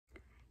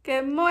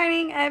Good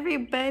morning,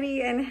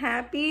 everybody, and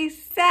happy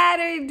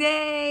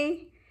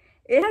Saturday.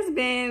 It has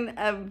been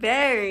a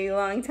very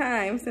long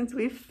time since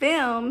we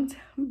filmed,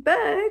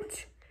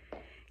 but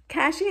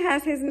Kashi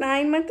has his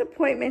 9-month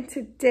appointment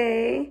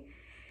today.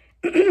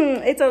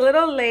 It's a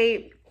little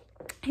late.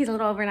 He's a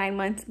little over 9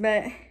 months,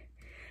 but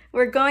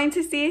we're going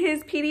to see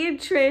his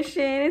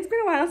pediatrician. It's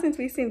been a while since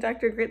we've seen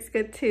Dr.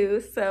 Gritska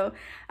too, so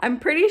I'm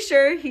pretty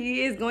sure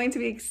he is going to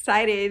be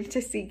excited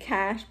to see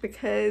Kash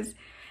because,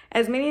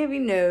 as many of you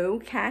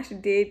know, Kash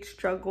did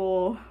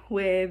struggle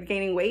with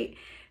gaining weight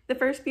the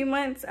first few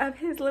months of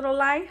his little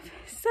life.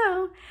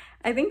 So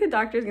I think the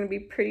doctor is going to be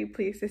pretty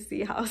pleased to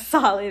see how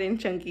solid and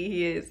chunky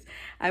he is.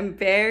 I'm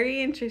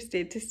very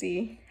interested to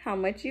see how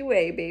much you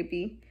weigh,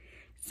 baby.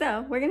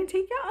 So we're going to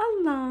take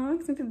y'all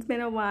along since it's been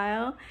a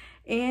while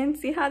and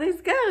see how this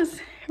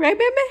goes. Right,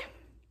 baby?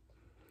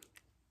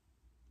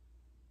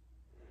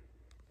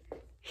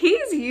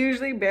 He's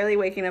usually barely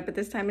waking up at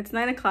this time. It's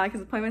 9 o'clock.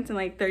 His appointment's in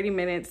like 30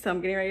 minutes, so I'm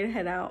getting ready to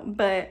head out.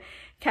 But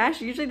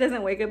Kash usually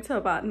doesn't wake up till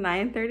about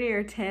 9:30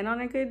 or 10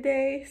 on a good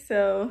day,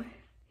 so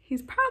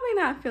he's probably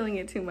not feeling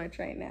it too much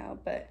right now.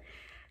 But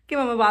give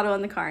him a bottle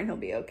in the car and he'll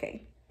be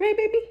okay. Right,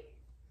 baby?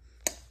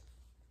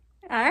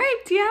 All right,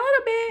 see you in a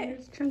little bit.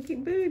 Here's Chunky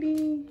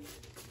Booty.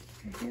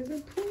 His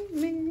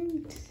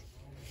appointment.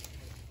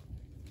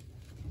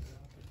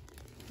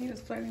 He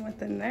was flirting with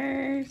the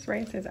nurse,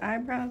 raised his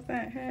eyebrows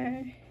at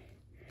her.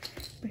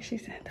 But she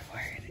said the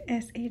word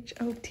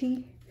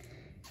S-H-O-T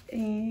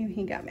and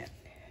he got mad.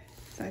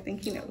 So I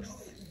think he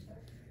knows.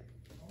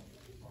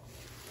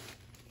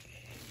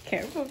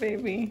 Careful,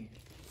 baby.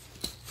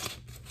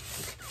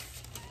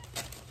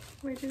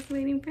 We're just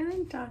waiting for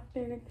the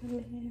doctor to come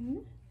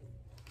in.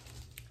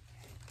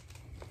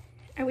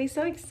 Are we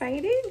so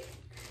excited?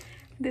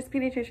 This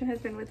pediatrician has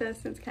been with us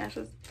since Kash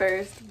was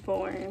first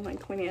born,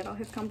 like when he had all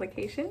his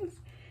complications.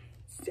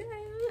 So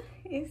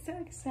it's so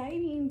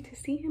exciting to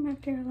see him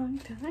after a long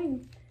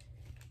time.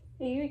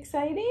 Are you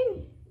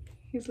excited?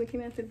 He's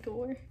looking at the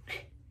door.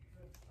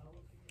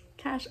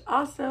 Kash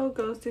also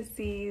goes to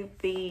see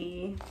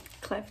the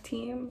cleft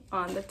team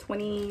on the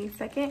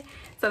 22nd.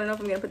 So I don't know if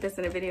I'm gonna put this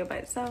in a video by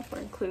itself or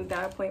include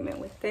that appointment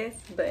with this,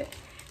 but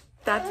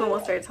that's when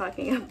we'll start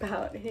talking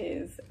about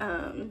his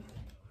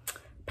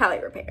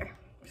palate repair.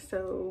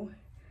 So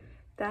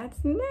that's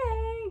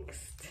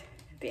next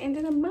at the end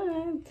of the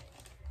month.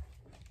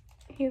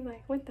 He's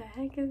like, what the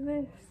heck is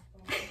this?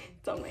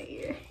 It's on my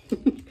ear.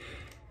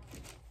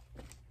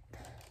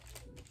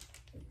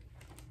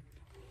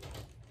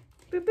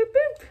 Boop, boop,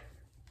 boop.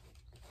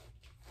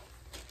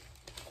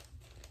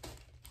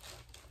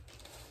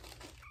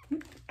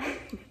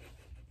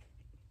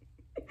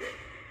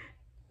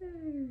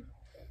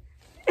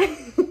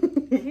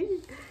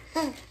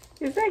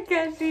 Is that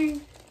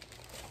Kashi?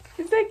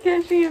 Is that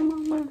Kashi and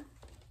Mama?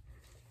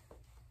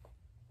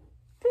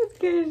 That's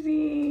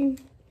Kashi.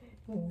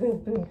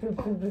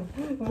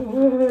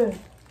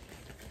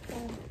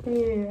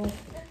 Yeah.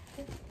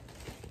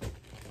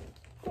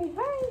 Say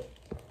hi.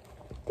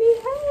 Say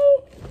hi.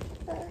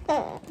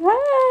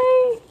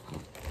 Hi.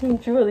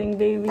 Drooling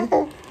baby.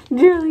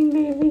 Drooling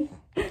baby.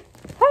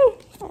 Hi.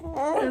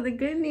 So the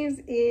good news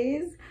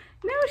is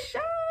no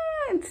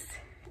shots.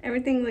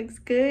 Everything looks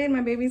good.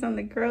 My baby's on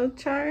the growth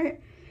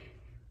chart.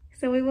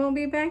 So we won't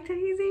be back till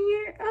he's a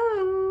year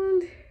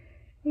old.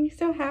 Are you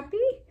so happy?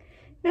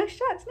 No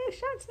shots, no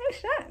shots, no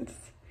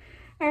shots.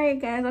 All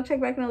right, guys, I'll check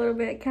back in a little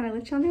bit, kind of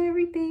let y'all know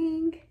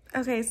everything.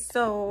 Okay,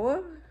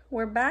 so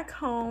we're back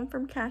home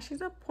from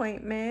Kashi's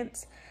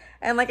appointment.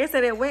 And like I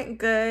said, it went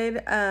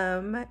good.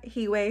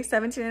 He weighs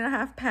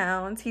 17.5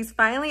 pounds. He's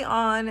finally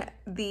on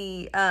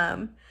the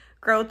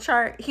growth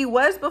chart. He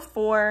was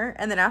before,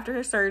 and then after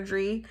his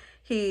surgery,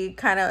 he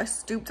kind of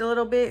stooped a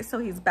little bit, so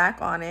he's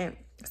back on it.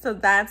 So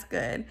that's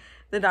good.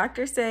 The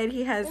doctor said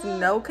he has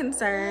no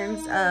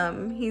concerns.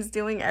 He's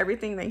doing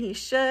everything that he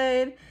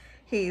should.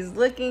 He's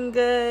looking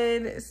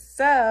good.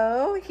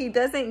 So he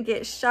doesn't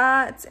get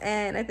shots,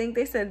 and I think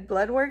they said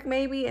blood work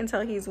maybe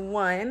until he's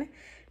 1.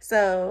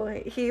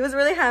 So he was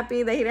really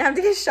happy that he didn't have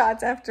to get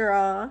shots after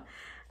all.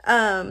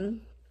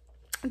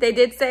 They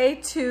did say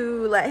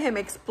to let him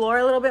explore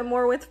a little bit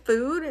more with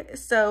food.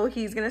 So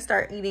he's going to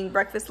start eating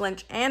breakfast,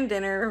 lunch, and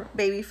dinner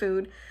baby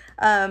food.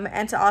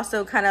 And to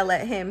also kind of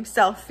let him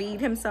self-feed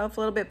himself a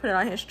little bit, put it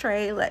on his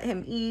tray, let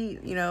him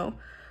eat, you know,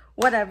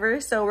 whatever.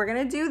 So we're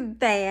going to do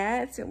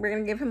that. We're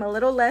going to give him a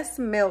little less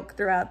milk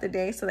throughout the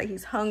day so that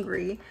he's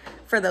hungry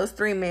for those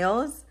 3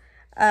 meals.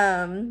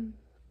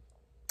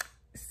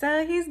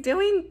 So he's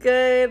doing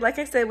good. Like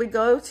I said, we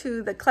go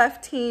to the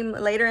cleft team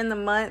later in the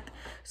month.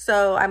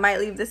 So I might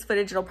leave this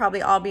footage. It'll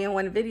probably all be in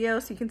one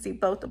video so you can see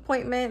both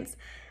appointments.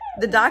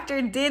 The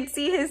doctor did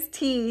see his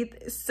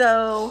teeth.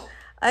 So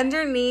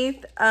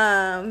underneath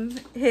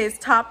his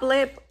top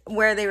lip,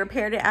 where they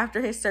repaired it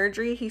after his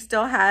surgery, he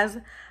still has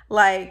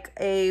like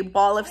a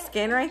ball of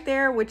skin right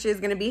there, which is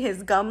going to be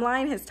his gum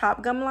line, his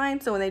top gum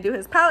line. So when they do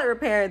his palate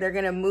repair, they're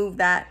going to move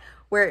that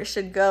where it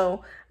should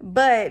go.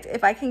 But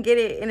if I can get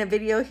it in a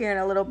video here in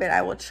a little bit,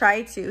 I will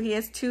try to. He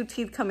has 2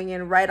 teeth coming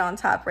in right on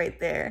top right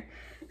there.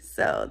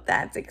 So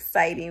that's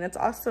exciting. That's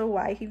also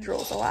why he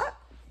drools a lot,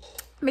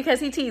 because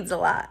he teeds a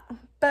lot.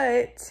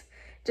 But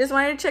just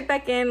wanted to check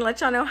back in,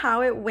 let y'all know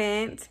how it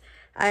went.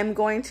 I'm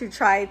going to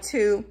try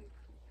to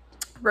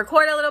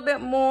record a little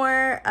bit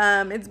more.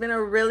 It's been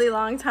a really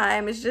long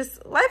time. It's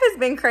just, life has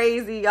been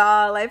crazy,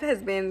 y'all. Life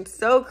has been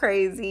so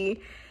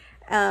crazy.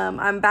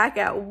 I'm back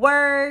at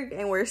work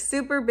and we're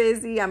super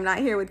busy. I'm not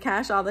here with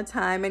Kash all the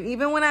time. And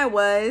even when I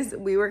was,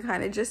 we were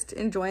kind of just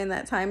enjoying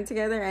that time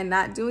together and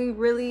not doing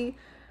really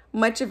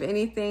much of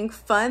anything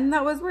fun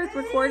that was worth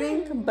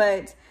recording.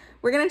 But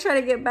we're going to try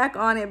to get back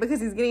on it because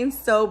he's getting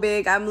so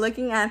big. I'm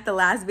looking at the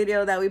last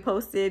video that we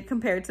posted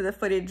compared to the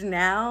footage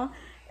now.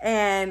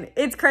 And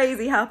it's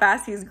crazy how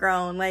fast he's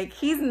grown. Like,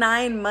 he's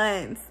 9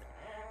 months.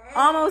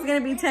 Almost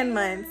gonna be 10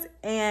 months,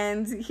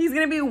 and he's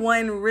gonna be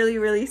 1 really,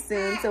 really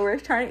soon. So we're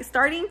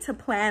starting to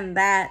plan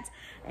that,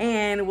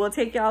 and we'll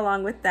take y'all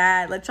along with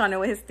that, let y'all know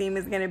what his theme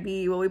is gonna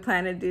be, what we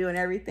plan to do and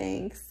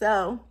everything.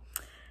 So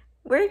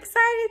we're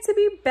excited to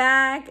be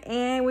back,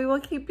 and we will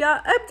keep y'all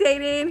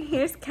updated.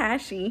 Here's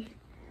Kashy.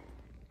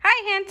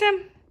 Hi,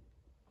 handsome.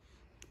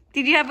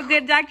 Did you have a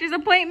good doctor's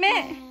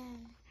appointment?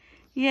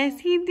 Yes,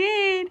 he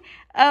did.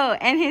 Oh,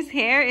 and his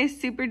hair is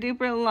super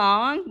duper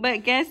long,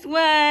 but guess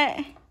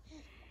what?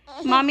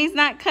 Mommy's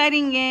not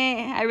cutting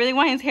it. I really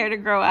want his hair to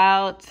grow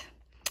out.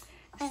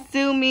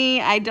 Sue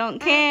me. I don't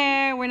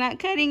care. We're not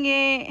cutting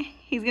it.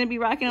 He's going to be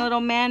rocking a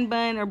little man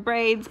bun or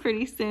braids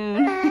pretty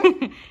soon.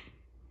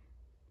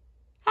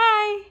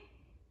 Hi.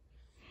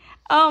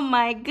 Oh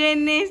my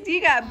goodness.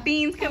 You got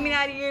beans coming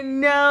out of your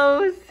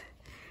nose.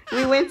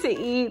 We went to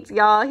eat,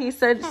 y'all. He's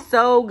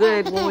so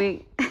good when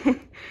we...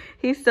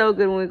 He's so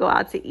good when we go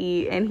out to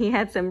eat. And he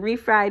had some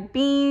refried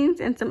beans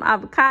and some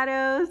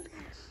avocados.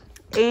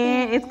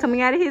 And it's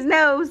coming out of his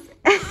nose.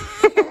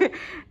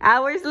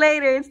 Hours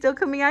later, it's still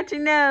coming out your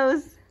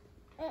nose.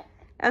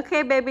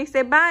 Okay, baby,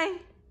 say bye.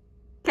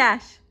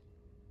 Kash.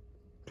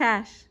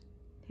 Kash.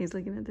 He's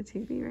looking at the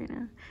TV right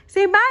now.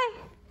 Say bye.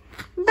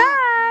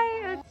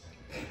 Bye.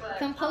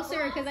 Come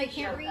closer because I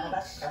can't reach.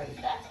 That's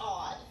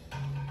odd.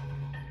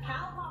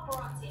 How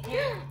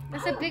paparazzi?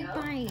 That's a big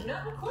bite. No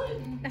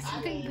clue. That's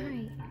a big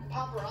bite.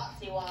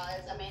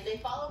 Paparazzi-wise, I mean, they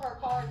follow her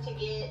car to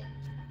get...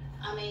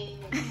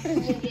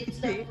 to get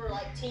stuff for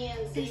like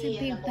TMZ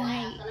and the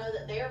Blast. I know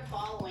that they're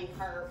following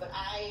her, but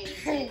I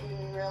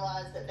didn't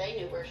realize that they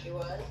knew where she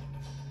was.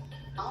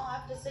 I'll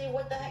have to see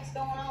what the heck's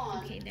going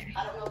on. Okay, there.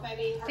 I don't know if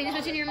maybe her Finish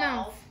what's in your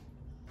mouth.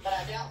 But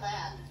I doubt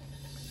that.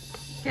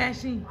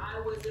 Kashy. I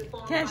was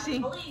informed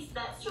Kashy. by police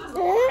that she was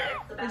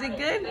alive. Is it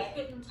good? They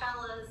couldn't tell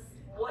us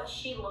what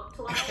she looked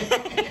like. Is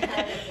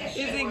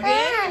it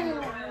good?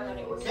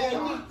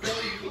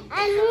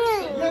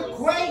 You're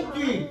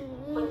crazy.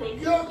 But they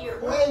You're could hear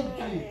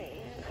crazy.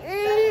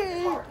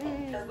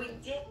 because we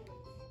did.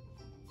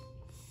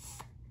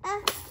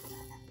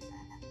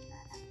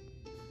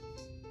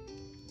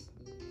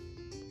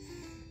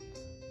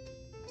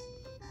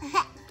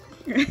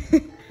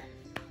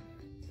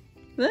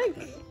 Look.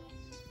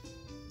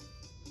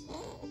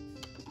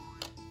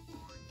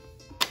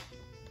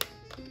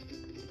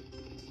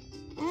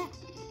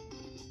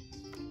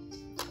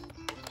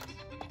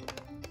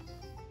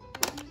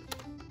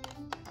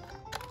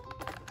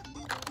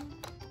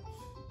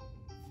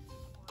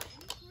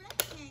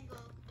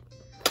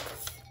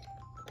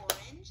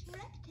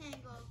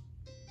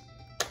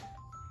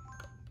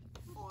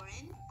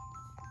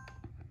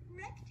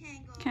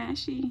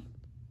 Kashy.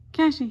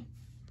 Kashy.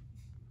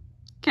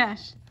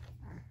 Kash.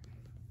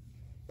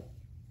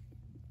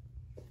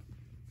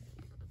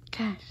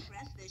 Kash.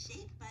 Press the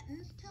shake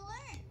buttons to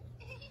learn.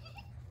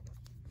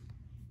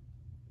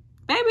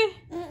 Baby.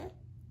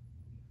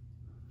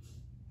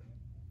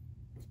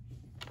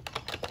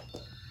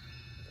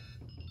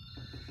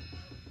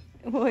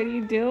 What are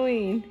you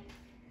doing?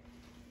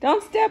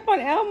 Don't step on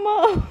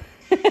Elmo.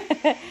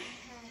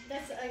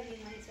 That's the ugly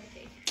one. It's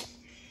okay.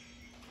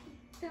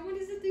 That one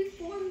is a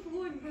deformed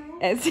one, bro.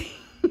 As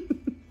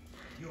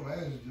Your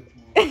ass is deformed.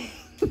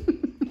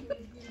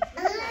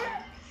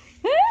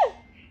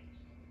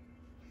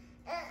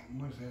 I'm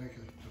gonna say that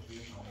because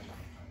Sophia's always on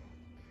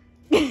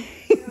time.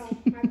 No,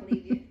 I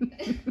believe you.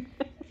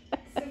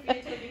 Sophia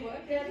told you what?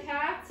 The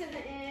path to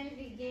the end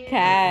begins.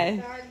 Kash.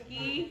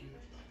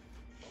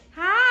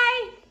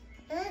 Hi.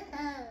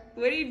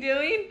 What are you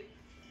doing?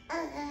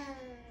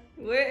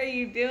 What are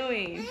you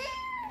doing?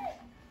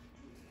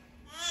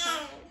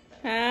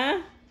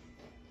 Huh?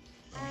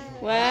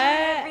 What?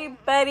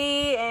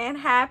 Everybody, and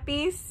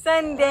happy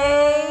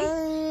Sunday.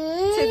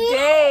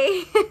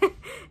 Today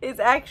is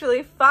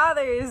actually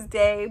Father's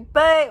Day,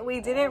 but we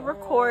didn't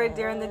record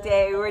during the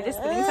day. We were just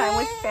spending time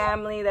with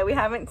family that we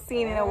haven't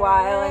seen in a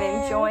while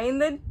and enjoying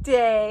the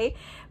day.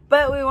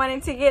 But we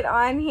wanted to get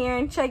on here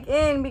and check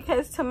in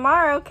because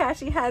tomorrow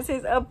Kashy has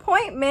his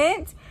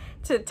appointment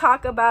to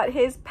talk about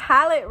his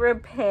palate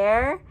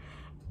repair.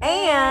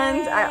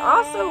 And I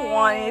also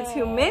wanted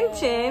to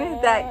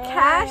mention that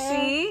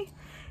Kashy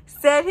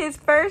said his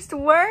first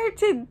word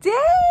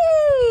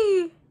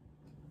today.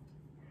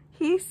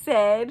 He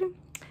said,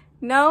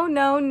 No,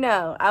 no,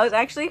 no. I was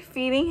actually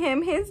feeding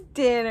him his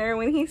dinner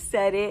when he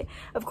said it.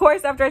 Of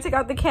course, after I took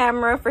out the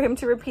camera for him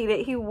to repeat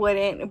it, he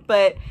wouldn't.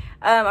 But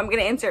I'm going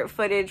to insert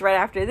footage right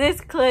after this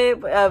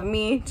clip of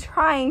me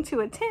trying to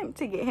attempt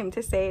to get him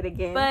to say it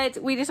again.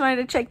 But we just wanted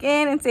to check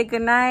in and say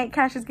goodnight.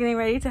 Kash is getting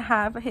ready to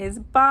have his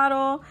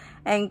bottle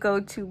and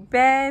go to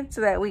bed so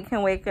that we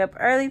can wake up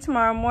early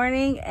tomorrow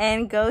morning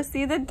and go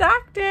see the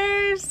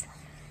doctors.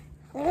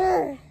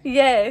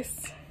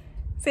 Yes.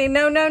 Say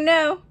no, no,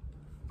 no.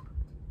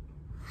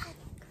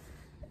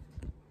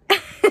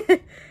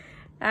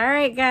 All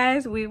right,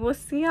 guys, we will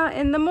see y'all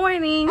in the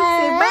morning.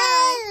 Say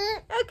bye.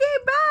 Okay,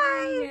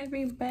 bye. Hey,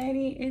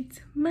 everybody,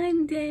 it's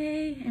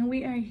Monday, and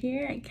we are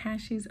here at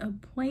Kash's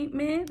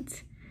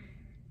appointment.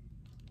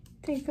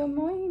 Say good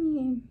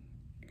morning.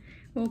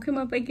 We'll come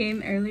up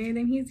again earlier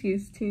than he's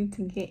used to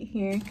get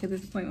here because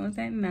his appointment was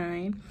at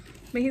 9.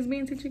 But he's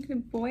being such a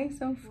good boy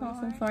so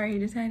far. So far, he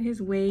just had his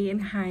weight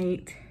and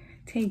height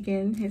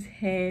taken, his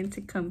head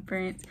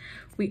circumference.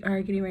 We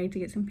are getting ready to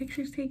get some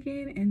pictures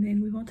taken, and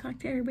then we will talk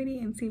to everybody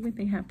and see what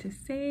they have to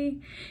say.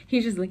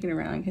 He's just looking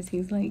around because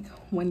he's like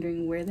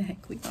wondering where the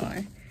heck we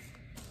are.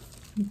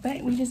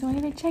 But we just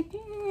wanted to check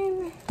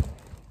in.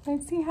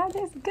 Let's see how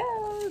this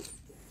goes.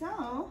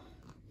 So,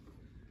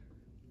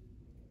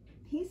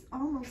 he's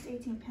almost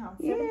 18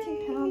 pounds. Yay.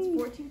 17 pounds,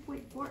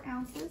 14.4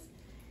 ounces.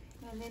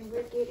 And then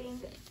we're getting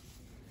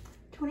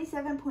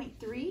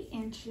 27.3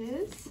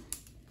 inches.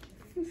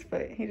 His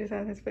foot. He just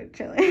has his foot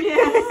chilling.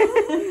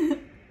 Yeah.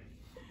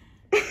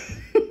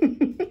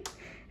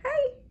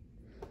 Hi.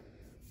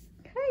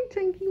 Hi,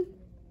 Chunky.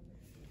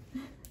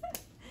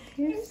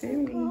 You're He's so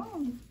silly.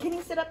 calm. Can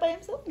he sit up by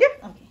himself? Yeah.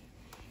 Okay.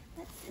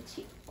 Let's sit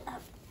you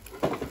up.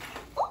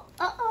 Oh,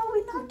 uh-oh, we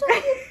knocked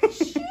off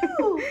his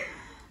shoe.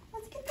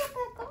 Let's get that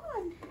back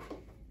on.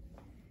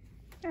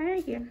 Where are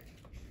you?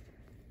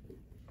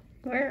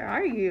 Where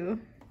are you?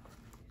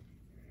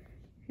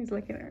 He's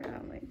looking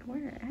around like,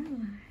 where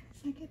am I?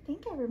 It's like, I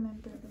think I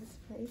remember this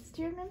place.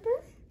 Do you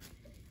remember?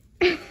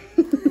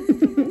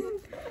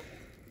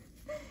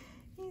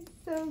 He's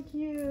so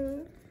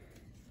cute.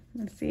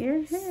 Let's see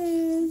your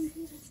head.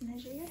 Let's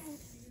measure your head.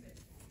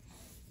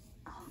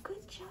 Oh,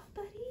 good job,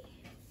 buddy.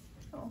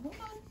 Oh, hold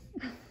on.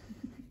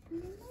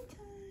 One more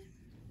time.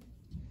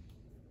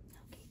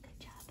 Okay, good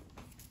job.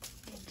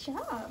 Good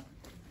job.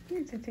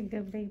 You're such a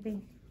good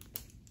baby.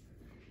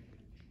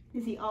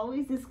 Is he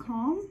always this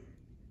calm?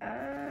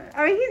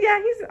 I mean,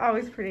 he's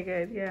always pretty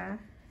good, yeah.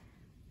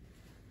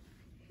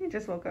 He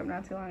just woke up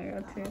not too long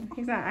ago, too.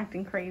 He's not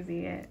acting crazy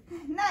yet.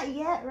 Not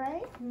yet,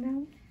 right?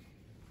 No.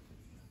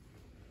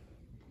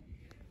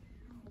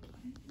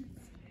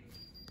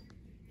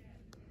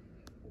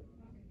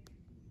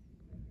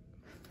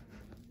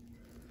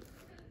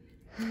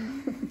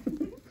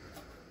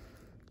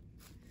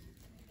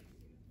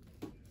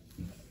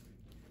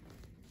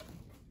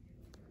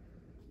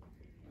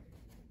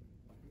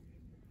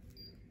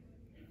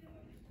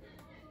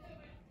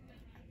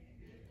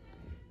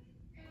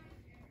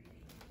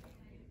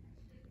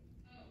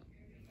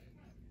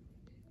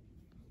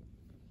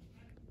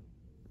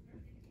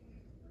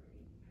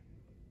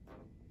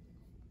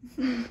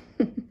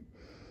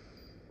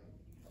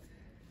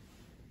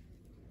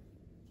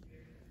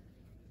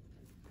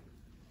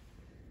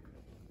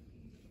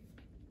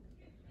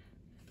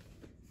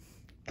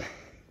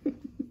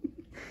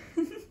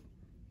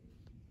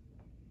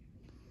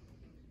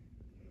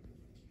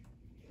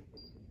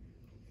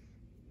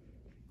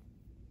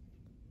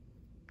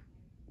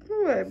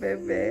 What,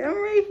 baby? I'm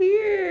right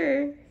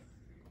here.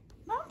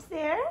 Mom's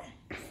there.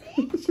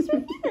 See? She's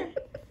right here.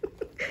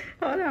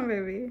 Hold on,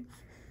 baby.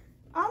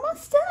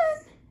 Almost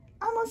done.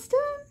 Almost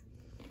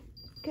done.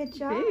 Good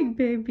job. Big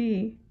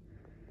baby.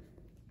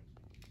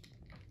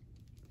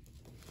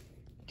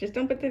 Just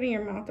don't put that in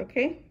your mouth,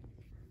 okay?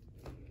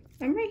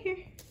 I'm right here.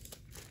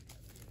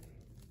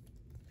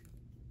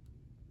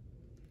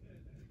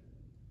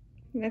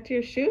 That's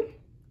your shoe?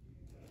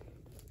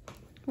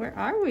 Where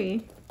are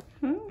we?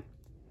 Huh?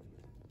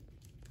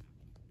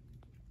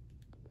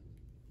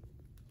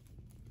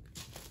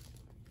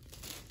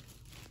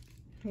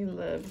 He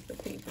loves the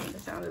paper, the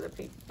sound of the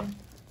paper.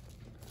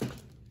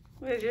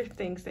 What does your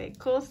thing say?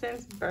 Cool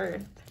since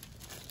birth.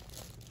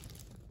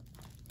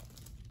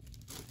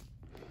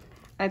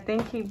 I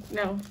think he,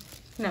 no,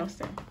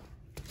 sir.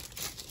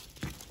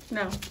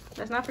 No,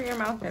 that's not for your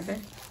mouth, baby.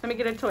 Let me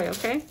get a toy,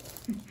 okay?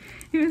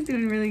 He was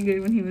doing really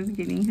good when he was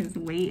getting his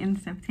weight and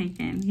stuff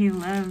taken. He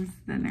loves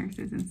the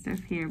nurses and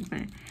stuff here,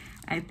 but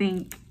I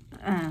think,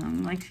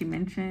 like she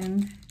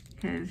mentioned,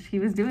 because he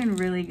was doing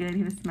really good.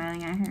 He was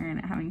smiling at her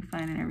and having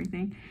fun and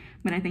everything.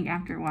 But I think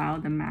after a while,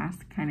 the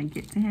masks kind of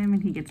get to him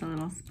and he gets a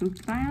little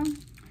spooked by them.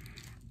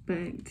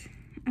 But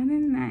other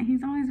than that,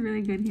 he's always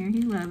really good here.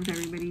 He loves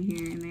everybody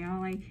here and they all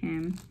like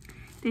him.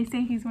 They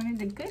say he's one of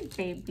the good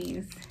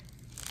babies.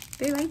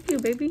 They like you,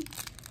 baby.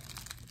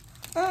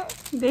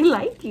 They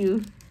like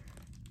you.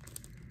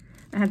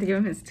 I had to give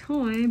him his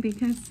toy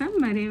because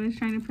somebody was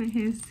trying to put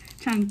his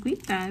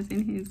chanclitas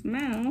in his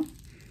mouth.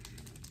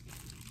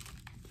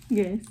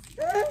 Yes.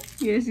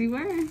 Yes, you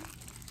were.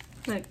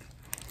 Look.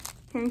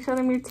 Can you show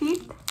them your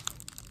teeth?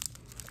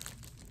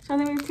 Show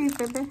them your teeth,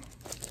 baby.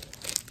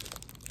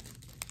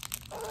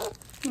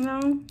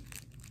 No.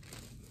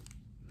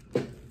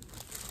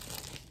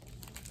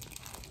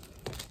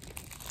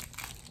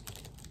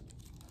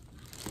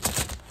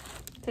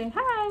 Say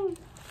hi.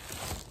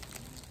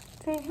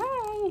 Say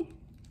hi.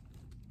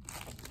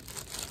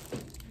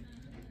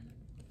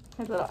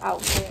 His little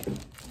outfit.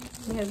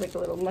 He has like a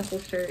little muscle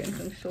shirt and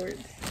some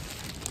shorts.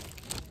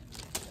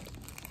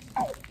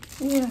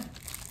 Yeah.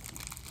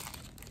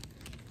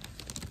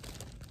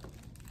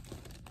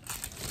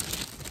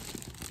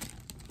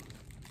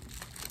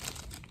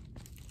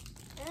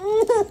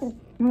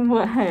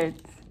 What?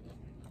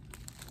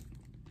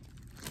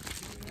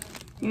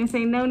 You wanna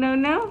say no, no,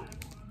 no?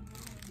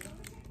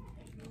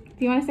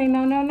 Do you wanna say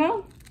no, no,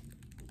 no?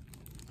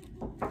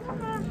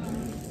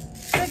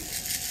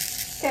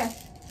 Yeah.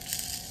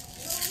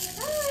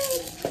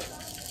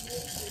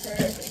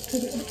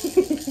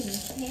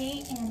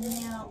 Okay,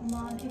 and now,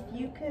 Mom, if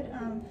you could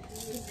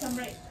just come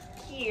right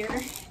here.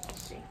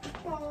 Shake the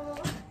ball.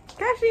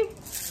 Kashy.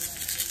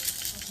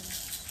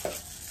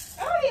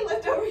 Oh, he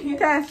looked over here.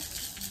 Cash.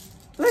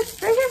 Look,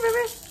 right here,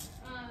 baby.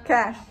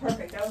 Cash.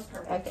 Perfect, that was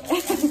perfect.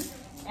 Okay.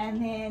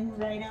 And then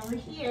right over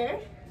here.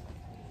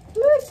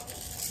 Look.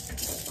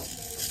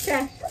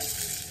 Cash.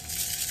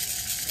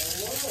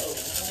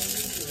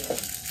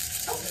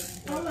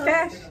 Hello.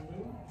 Cash.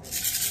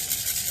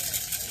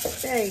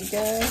 There you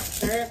go.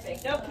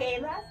 Perfect. Okay,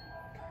 that's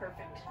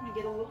perfect. Let me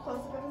get a little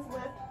closer to his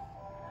lip.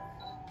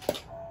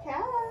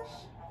 Cash.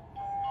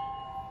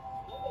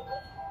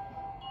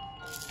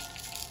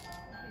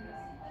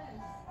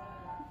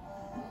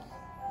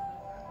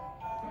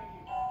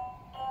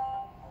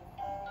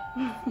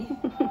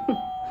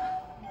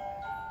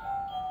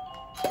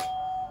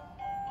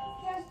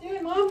 Cash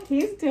doing, Mom?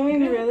 He's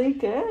doing really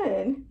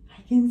good.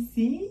 I can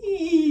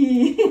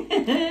see.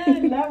 I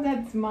love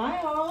that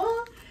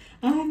smile.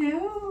 I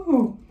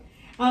know.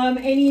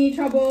 Any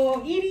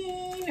trouble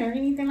eating or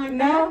anything like that?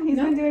 No, he's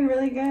been doing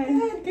really good.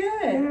 Good, good.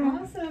 Yeah.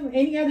 Awesome.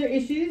 Any other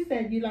issues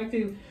that you'd like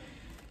to talk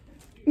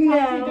to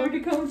No. Dr.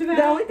 Combs about?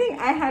 The only thing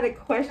I had a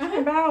question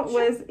about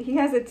was he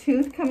has a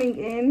tooth coming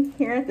in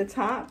here at the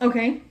top.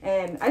 Okay.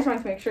 And I just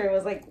wanted to make sure it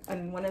was like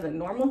on one of the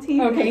normal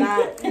teeth, Okay.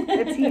 not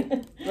the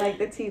teeth, like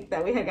the teeth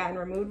that we had gotten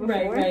removed before.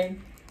 Right, right.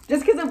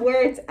 Just because of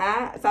where it's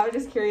at. So I was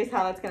just curious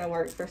how that's going to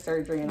work for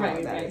surgery and all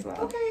of that as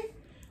well. Okay.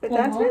 But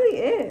Well, that's really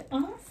it.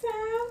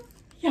 Awesome.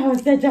 You're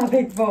such a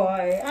big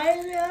boy. I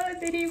love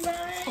City Boy.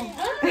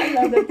 Oh, I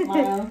love the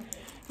smile.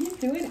 You're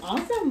doing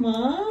awesome,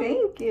 Mom.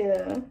 Thank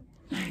you.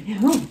 I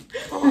know.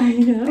 I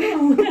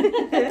know.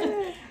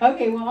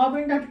 Okay, well, I'll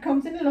bring Dr.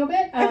 Combs in a little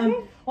bit.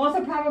 Okay.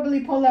 Also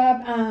probably pull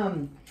up,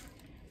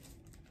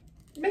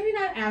 maybe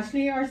not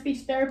Ashley, our speech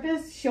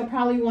therapist. She'll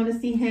probably want to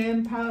see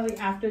him probably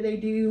after they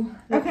do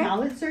the Okay.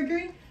 palate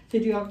surgery to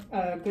do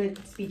a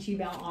good speech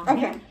eval on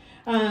Okay. him.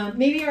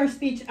 Maybe our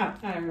speech,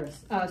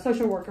 our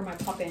social worker might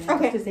pop in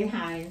Okay. just to say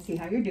hi and see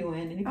how you're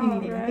doing and if you All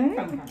need anything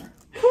right. from her.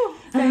 Cool.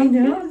 I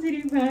know,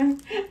 City Boy.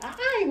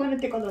 I want to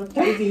tickle those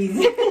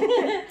toesies.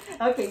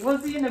 Okay, we'll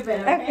see you in a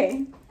bit.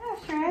 Okay.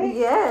 That's right.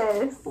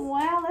 Yes.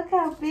 Wow, look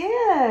how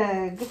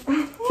big.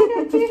 What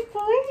a big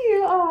boy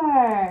you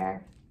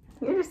are.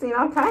 You're just seeing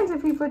all kinds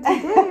of people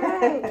today,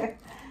 right?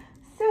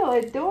 So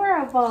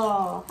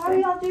adorable. How are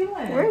y'all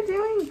doing? We're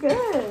doing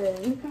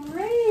good.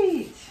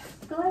 Great.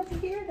 Glad to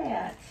hear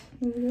that.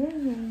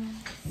 Yeah.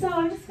 So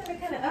I'm just going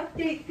to kind of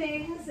update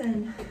things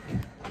and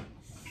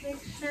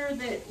make sure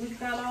that we've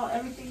got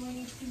everything we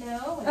need to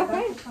know. And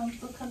Okay. Dr.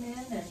 Combs will come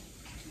in and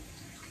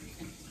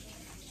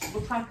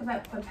we'll talk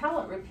about the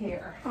palate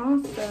repair.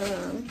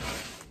 Awesome.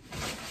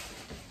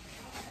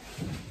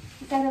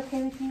 Is that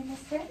okay with you,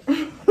 mister?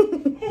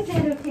 Is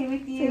that okay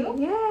with you?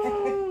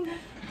 Yay.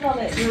 Call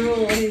it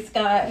drool he's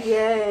got.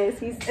 Yes,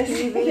 he's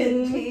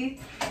teething.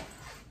 Teeth.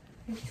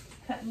 He's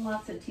cutting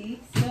lots of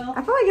teeth still.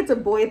 I feel like it's a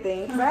boy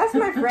thing. 'Cause I asked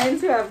my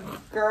friends who have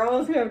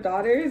girls who have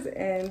daughters,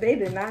 and they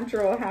did not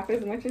drool half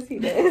as much as he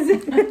does.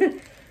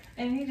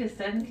 And he just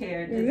doesn't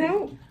care, does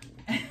Nope.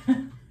 he?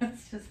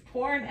 It's just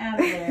pouring out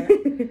of there.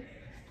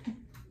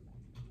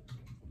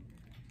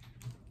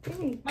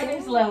 My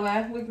name's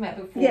Loa. We've met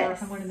before.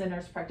 Yes. I'm one of the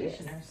nurse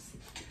practitioners.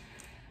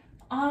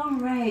 All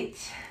right.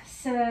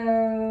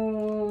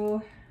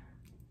 So,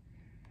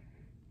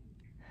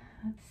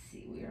 let's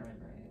see. We are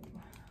in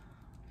room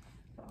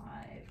 5.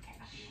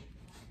 Cash.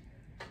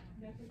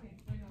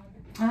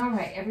 All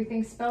right.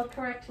 Everything's spelled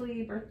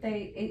correctly.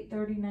 Birthday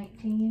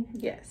 8/30/19.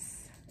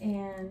 Yes.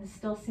 And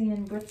still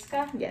seeing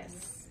Britska?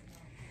 Yes.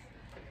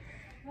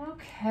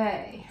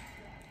 Okay.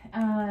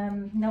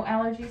 No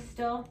allergies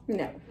still?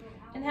 No.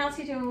 And how's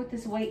he doing with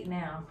his weight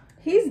now?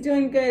 He's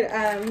doing good.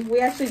 We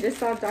actually just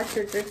saw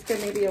Dr. Gritska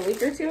maybe a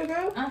week or two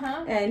ago.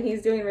 Uh-huh. And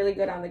he's doing really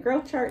good on the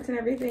growth charts and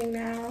everything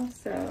now.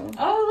 So.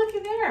 Oh, look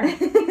at there.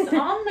 He's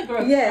on the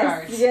growth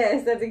chart.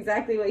 Yes, that's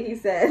exactly what he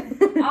said.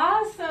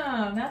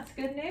 Awesome. That's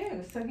good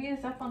news. So he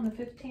is up on the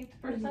 15th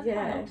percentile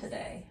Yes.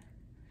 today.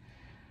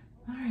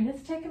 All right.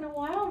 It's taken a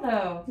while,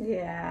 though.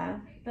 Yeah.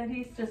 But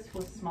he's just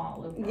was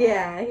small overall.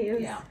 Yeah, he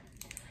was Yeah.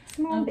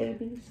 small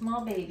baby.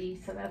 Small baby,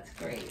 so that's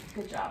great.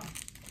 Good job.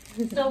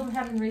 Still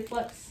having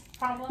reflux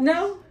problems?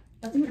 No.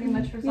 That's pretty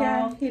much resolved.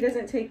 Yeah, he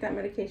doesn't take that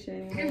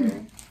medication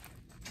anymore.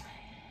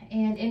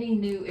 And any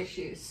new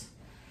issues?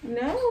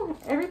 No,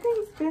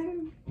 everything's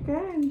been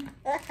good.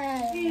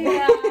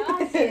 Yeah,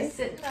 he's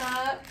sitting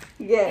up.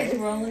 Yes. He's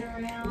rolling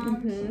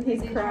around. He's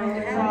crawling.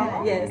 trying to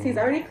crawl? Yes, he's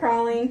already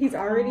crawling. He's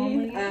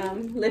already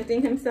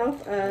lifting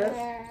himself up. To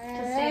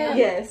stand?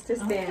 Yes, to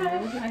stand.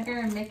 Okay. I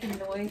hear him making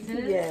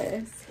noises.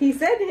 Yes. He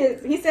said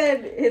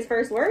his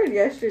first word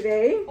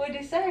yesterday. What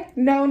did he say?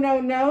 No,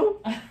 no, no.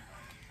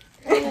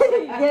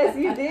 Yes,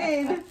 you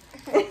did.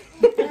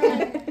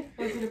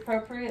 Was it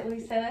appropriately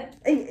said?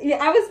 Yeah,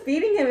 I was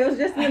feeding him. It was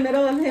just in the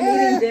middle of him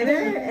eating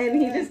dinner, and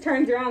he just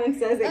turns around and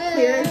says it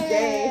clear as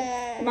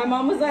day. And my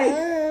mom was like,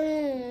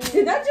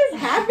 "Did that just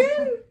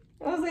happen?"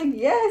 I was like,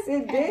 "Yes,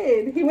 it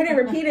did." He wouldn't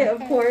repeat it,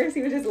 of course.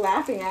 He was just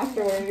laughing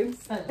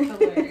afterwards. That's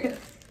hilarious.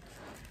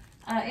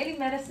 Any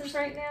medicines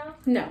right now?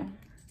 No.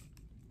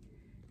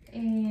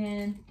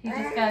 And he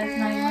just got his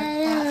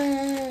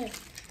 9-month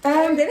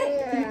shot.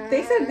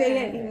 They said he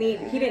didn't need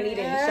any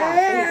shots,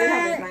 but he did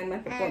have his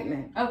 9-month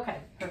appointment. Okay,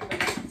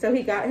 perfect. So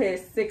he got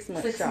his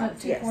 6-month 6 shot.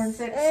 months, 2, Yes. 4, and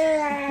 6. And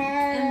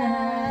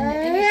then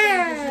any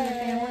changes in the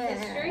family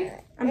history?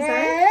 I'm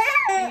sorry?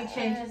 Any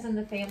changes in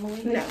the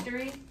family No.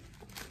 history?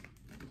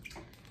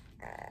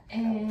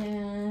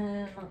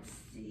 And let's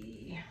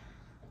see.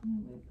 Let me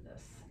move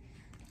this.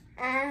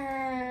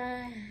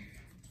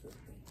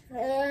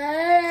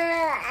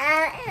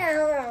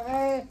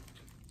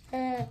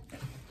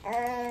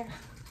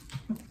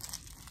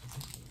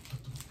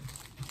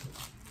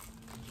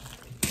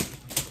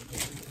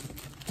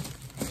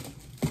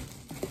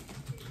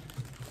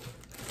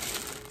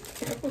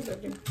 Apples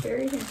have been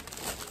very here.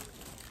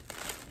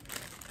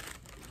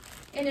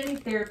 And any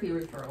therapy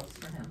referrals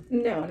for him?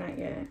 No, not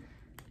yet.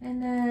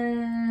 And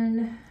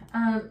then,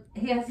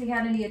 has he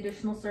had any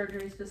additional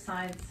surgeries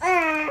besides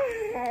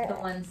the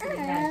ones that he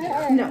had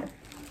here? No.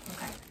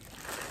 Okay.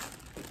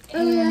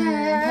 And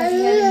has he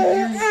had any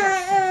ear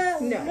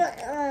infections? No.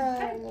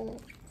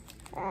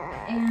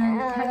 And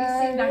have you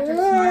seen Dr.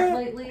 Smart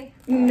lately?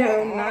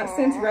 No, not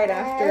since right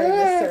after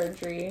the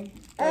surgery.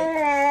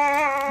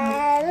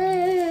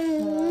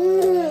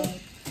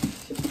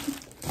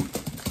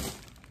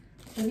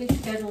 So he's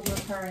scheduled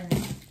with her in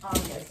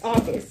August.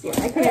 August,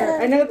 yeah.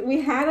 I know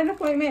we had an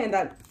appointment and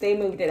that they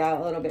moved it out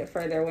a little bit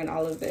further when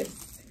all of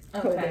this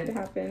COVID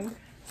happened.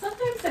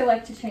 Sometimes they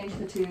like to change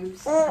the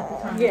tubes at the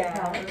time of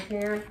palate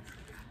repair.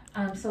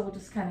 So we'll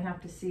just kind of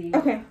have to see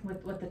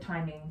what the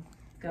timing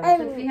goes.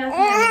 But if he hasn't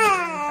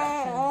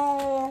had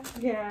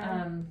any ear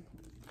infections,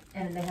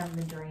 and they haven't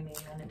been draining,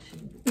 then it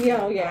shouldn't be I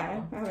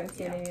haven't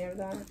seen any of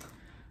that.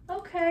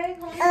 Okay,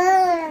 well, let's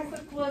take a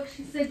quick look.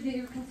 She said that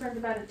you were concerned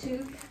about a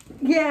tooth.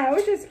 Yeah, I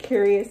was just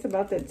curious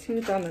about the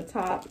tooth on the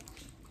top.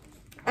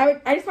 I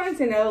just wanted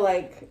to know,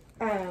 like,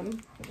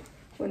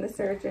 when the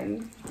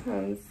surgeon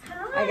comes,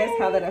 I guess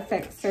how that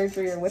affects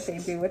surgery or what they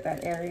do with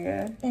that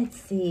area. Let's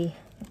see.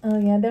 Oh,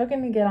 yeah, they're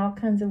going to get all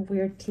kinds of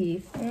weird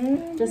teeth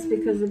just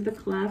because of the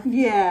cleft.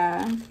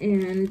 Yeah.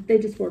 And they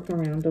just work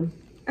around them.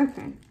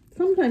 Okay.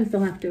 Sometimes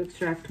they'll have to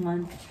extract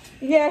one.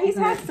 Yeah, he's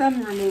had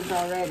some removed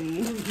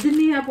already. Didn't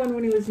he have one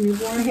when he was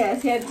newborn?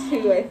 Yes, he had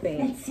 2, I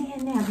think. Let's see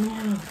in that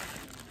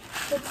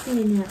mouth. Let's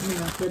see in that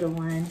mouth, little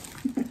one.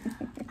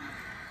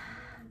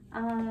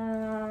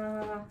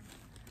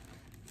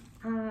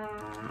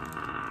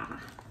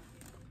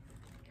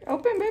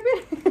 Open, baby.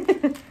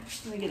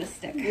 Let me get a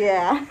stick.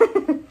 Yeah.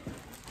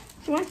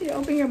 She wants you to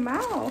open your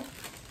mouth.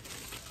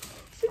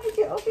 She wants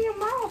you to open your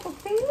mouth,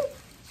 okay?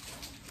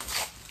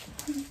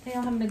 They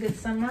all having a good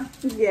summer?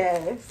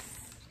 Yes.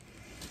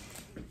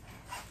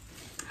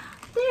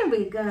 There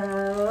we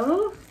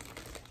go.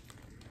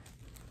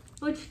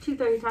 Which tooth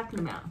are you talking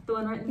about? The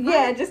one right in front?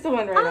 Yeah, just the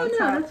one right on Oh, no,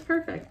 top. that's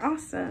perfect.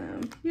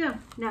 Awesome. Yeah,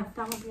 no, that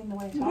won't be in the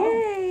way at all.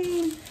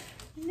 Yay.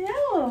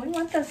 No, we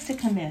want those to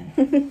come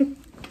in.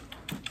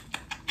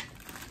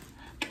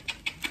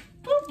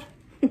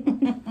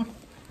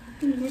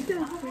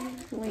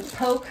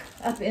 Poke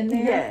up in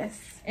there. Yes.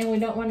 And we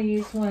don't want to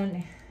use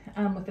one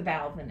with the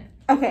valve in it.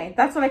 Okay,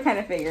 that's what I kind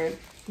of figured.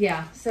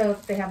 Yeah, so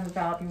if they have a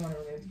valve, you want to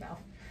remove the valve.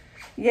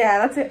 Yeah,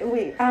 that's it.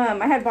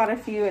 I had bought a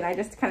few and I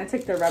just kind of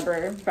took the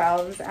rubber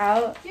valves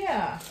out.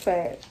 Yeah.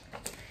 But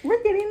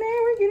we're getting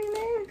there. We're getting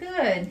there.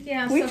 Good.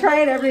 Yeah. We so try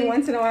it every hopefully-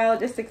 once in a while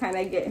just to kind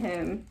of get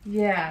him.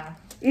 Yeah.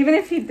 Even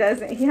if he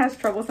doesn't, he has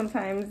trouble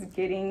sometimes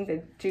getting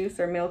the juice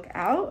or milk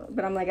out.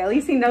 But I'm like, at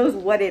least he knows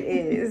what it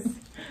is.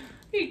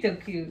 He's so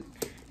cute.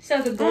 So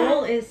the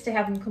goal is to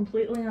have him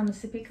completely on the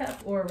sippy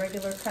cup or a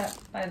regular cup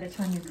by the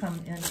time you come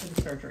into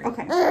the surgery.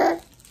 Okay.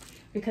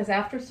 Because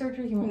after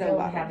surgery, he won't be able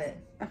to have it.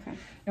 Okay.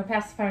 No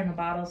pacifier, no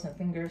bottles, no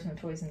fingers, no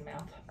toys in the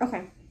mouth.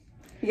 Okay.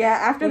 Yeah,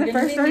 after We're the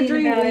gonna first be mean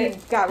surgery, about we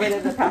it. got rid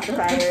of the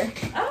pacifier.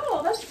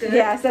 Oh, that's good.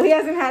 Yeah, so he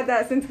hasn't had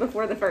that since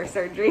before the first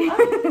surgery.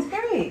 Oh, that's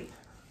great.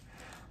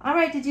 All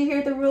right, did you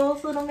hear the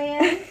rules, little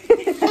man?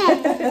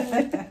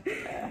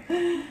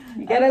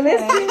 You gotta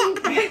listen.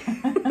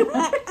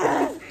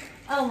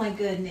 Oh my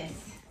goodness.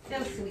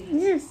 So sweet.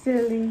 You're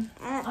silly.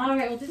 All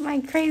right, we'll just My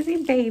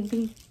crazy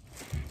baby.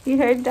 You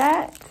heard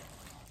that?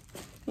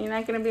 You're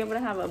not going to be able to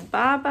have a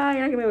baba.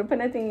 You're not going to be able to put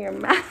nothing in your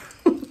mouth.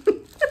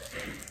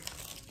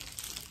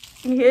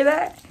 You hear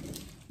that?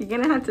 You're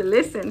going to have to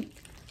listen.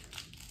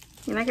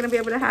 You're not going to be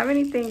able to have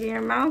anything in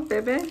your mouth,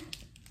 baby.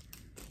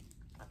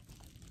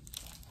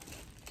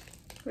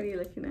 What are you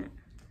looking at?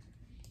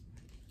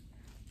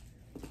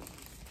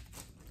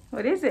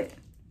 What is it?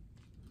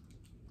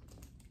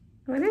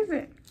 What is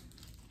it?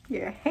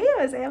 Your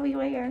hair is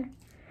everywhere.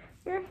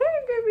 Your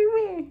hair is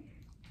everywhere.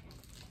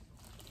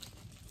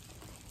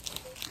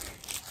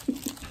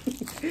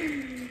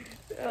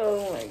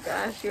 Oh my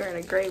gosh, you're in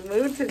a great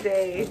mood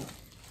today.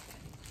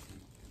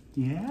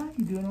 Yeah,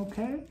 you doing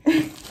okay?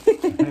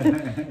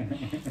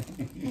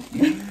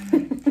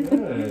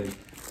 Good.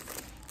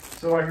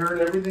 So I heard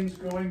everything's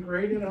going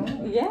great at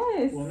home?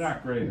 Yes. Well,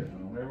 not great at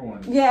home.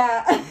 Everyone's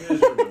Yeah.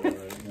 miserable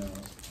right now.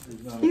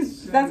 There's not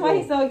a That's why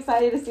he's single- so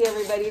excited to see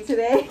everybody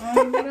today.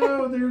 I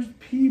know, there's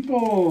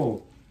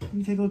people.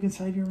 You take a look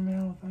inside your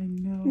mouth. I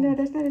know. No,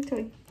 that's not a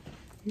toy.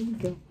 Here we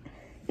go.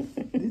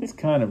 It's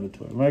kind of a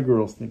toy. My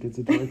girls think it's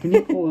a toy. Can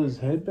you pull his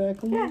head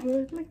back a little Yeah,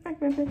 bit? look back,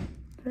 baby.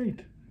 Great.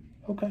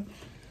 Okay.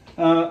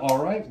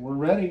 All right, we're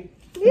ready.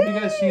 Have you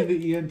guys seen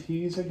the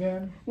ENTs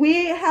again?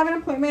 We have an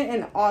appointment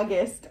in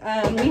August.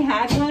 We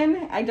had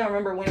one. I don't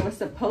remember when it was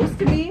supposed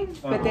to be,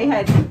 but they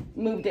had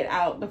moved it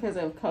out because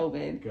of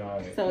COVID.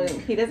 Got it. So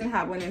he doesn't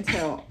have one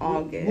until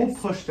August. We'll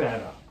push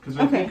that up because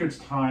I Okay. think it's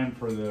time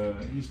for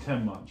he's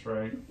 10 months,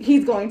 right?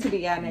 He's going to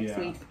be next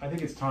week. I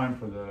think it's time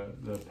for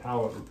the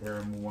palate repair,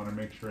 and we'll want to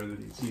make sure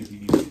that see if he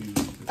needs to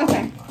at the Okay.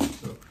 same time.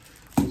 So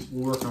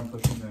we'll work on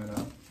pushing that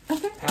up.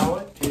 Okay.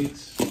 Palate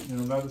takes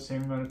about the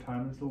same amount of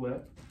time as the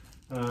lip.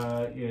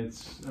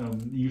 It's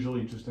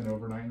usually just an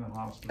overnight in the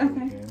hospital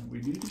Okay. again. We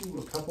do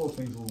a couple of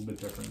things a little bit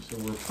different. So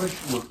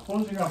we're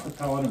closing off the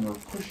palate and we're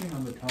pushing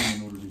on the tongue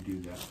in order to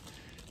do that.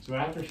 So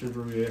after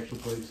surgery, we actually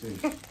place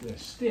a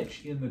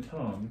stitch in the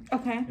tongue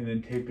Okay. and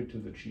then tape it to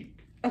the cheek.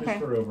 Okay. Just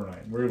for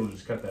overnight. We're able to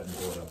just cut that and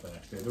pull it out the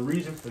next day. The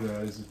reason for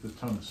that is if the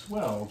tongue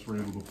swells, we're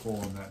able to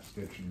pull in that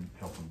stitch and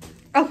help them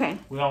breathe. Okay.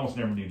 We almost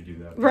never need to do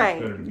that. But Right,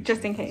 it's better to be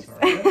just in safe than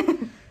case. sorry, right?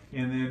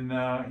 And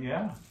then,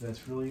 yeah,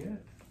 that's really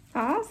it.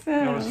 Now,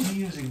 Awesome. is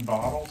he using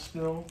bottles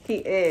still? He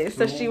is.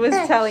 So she was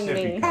telling me.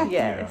 Sippy cup,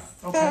 Yes.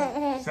 Yeah.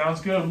 Okay. Sounds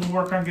good. We'll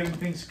work on getting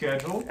things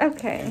scheduled.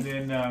 Okay. And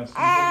then Steve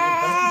will get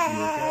in touch with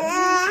you,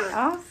 okay?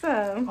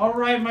 Awesome. All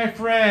right, my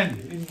friend.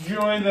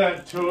 Enjoy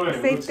that toy.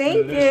 Say Looks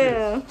thank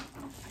delicious.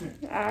 you.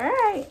 All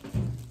right.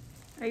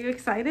 Are you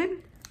excited?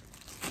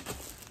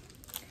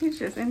 He's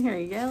just in here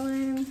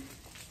yelling.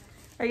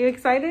 Are you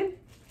excited?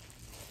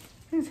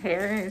 His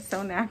hair is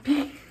so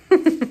nappy.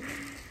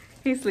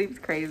 He sleeps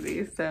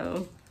crazy,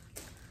 so.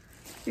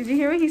 Did you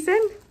hear what he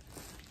said?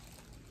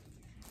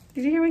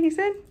 Did you hear what he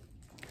said?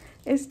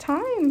 It's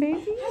time, baby.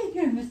 How you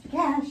doing, Mr.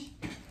 Cash?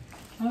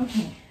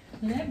 Okay,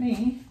 let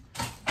me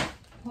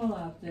pull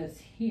out this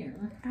here,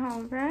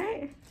 All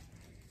right.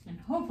 and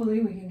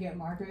hopefully we can get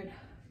Margaret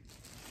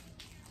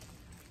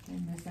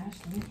and Miss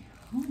Ashley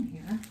home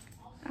here.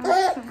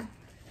 Awesome.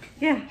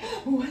 Yeah.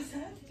 What's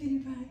up, Kitty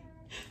Pie?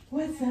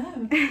 What's up?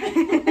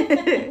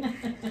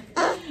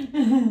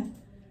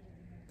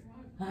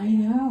 I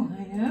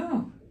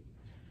know.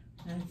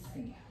 Let's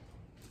see.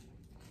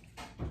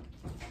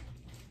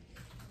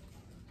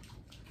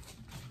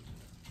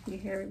 You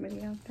hear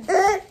everybody out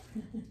there?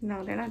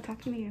 No, they're not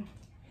talking to you.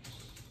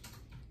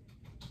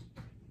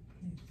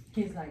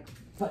 He's like,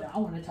 but I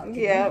want to talk to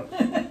Yep.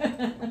 you.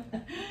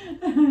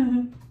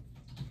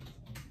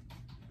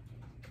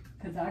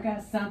 Because I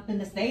got something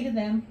to say to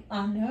them.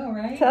 I know,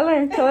 right? Tell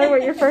her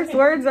what your first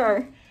words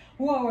are.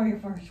 What were your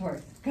first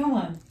words? Come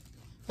on.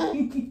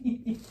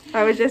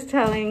 I was just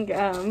telling,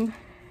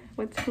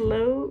 what's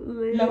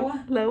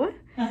Loa?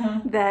 Uh-huh.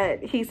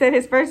 That he said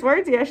his first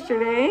words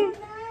yesterday, Oh,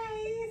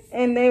 nice.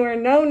 and they were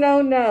no,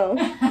 no, no.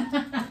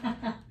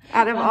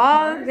 Out of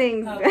all the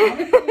things. Of all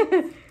the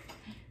things.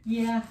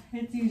 Yeah,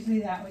 it's usually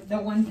that way. The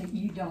ones that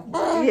you don't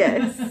want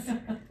Yes.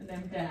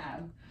 them to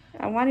have.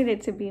 I wanted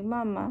it to be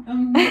mama.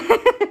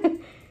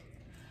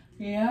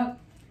 Yep.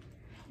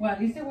 Well, at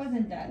least it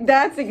wasn't that.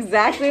 That's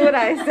exactly what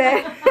I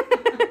said.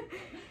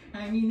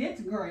 I mean,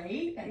 it's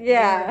great.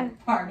 Yeah. You're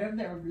part of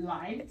their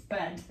lives,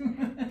 but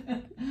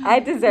I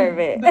deserve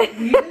it. But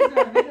we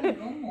deserve it a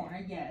little more,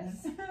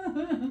 yes.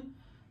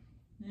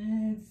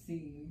 Let's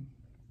see.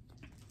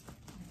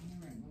 Let me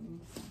remove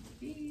some of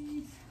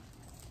these.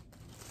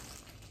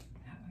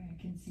 That way I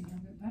can see a little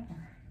bit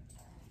better.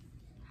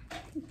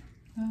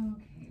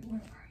 Okay,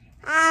 where are you?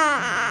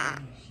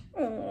 Oh.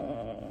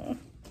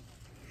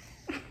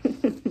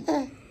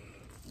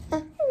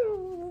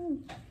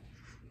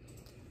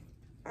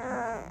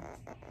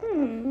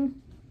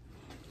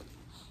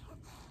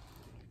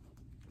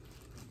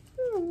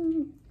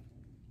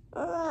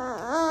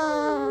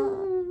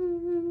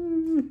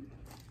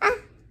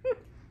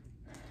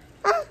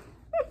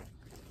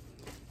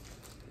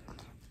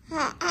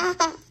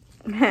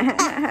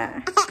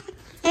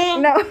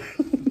 No.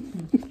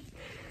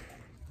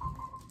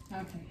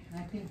 Okay, I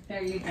think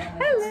There you go.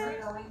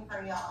 Hello. Going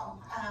for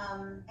y'all.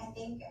 I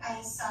think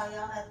I saw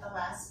y'all at the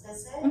last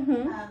visit.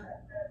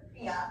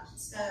 Yeah.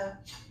 So,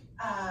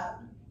 now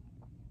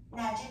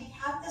did he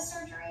have the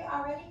surgery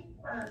already,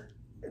 or?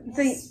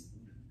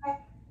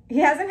 He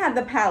hasn't had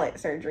the palate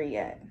surgery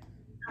yet.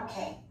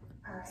 Okay.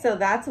 All right. So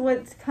that's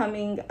what's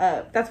coming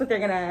up. That's what they're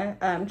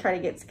gonna try to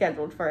get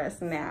scheduled for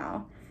us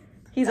now.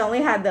 He's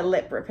only had the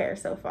lip repair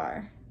so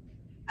far.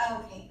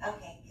 Okay.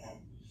 Okay. Good.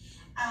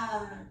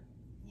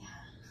 Yeah.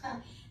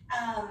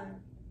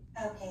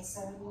 Okay.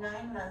 So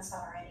 9 months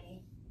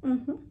already.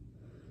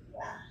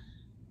 Yeah.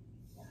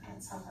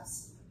 It's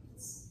almost.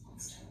 It's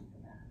time for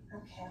that.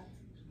 Okay.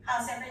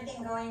 How's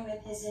everything going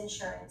with his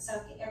insurance?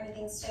 Okay,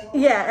 everything's stable?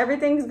 Yeah,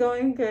 everything's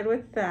going good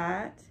with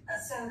that.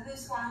 So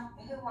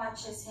who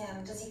watches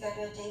him? Does he go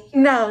to a daycare?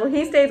 No,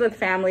 he stays with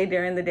family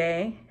during the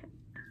day.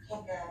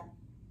 Okay, good.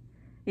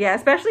 Yeah,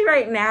 especially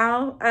right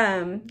now.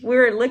 We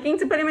were looking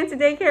to put him into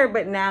daycare,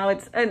 but now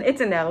it's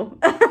a no.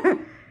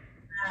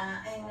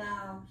 I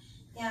know.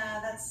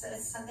 Yeah, it's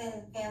something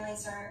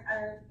families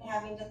are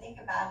having to think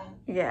about. And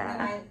Yeah.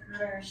 my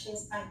daughter,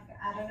 she's like,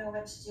 I don't know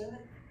what to do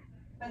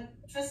with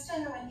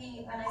Tristan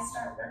when I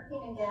start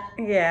working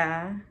again.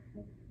 Yeah.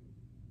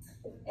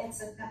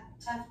 It's a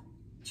tough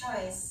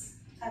choice,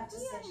 tough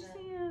decision.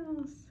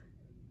 Yes.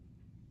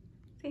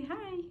 Say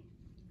hi.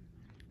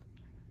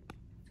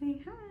 Say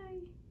hi.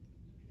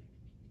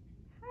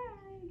 Hi.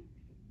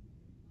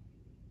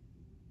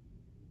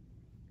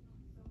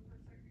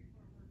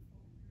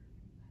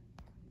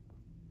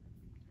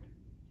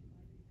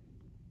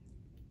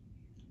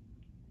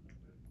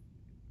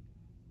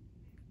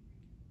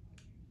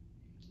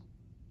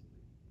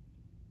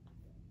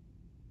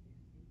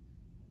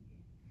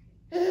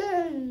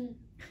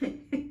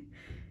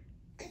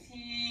 Is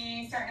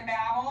he starting to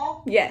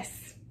babble?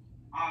 Yes.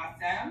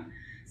 Awesome.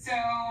 So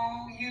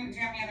do you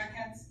have any other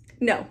kids?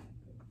 No.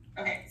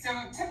 Okay, so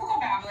typical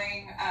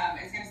babbling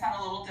is going to sound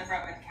a little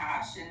different with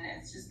Kash, and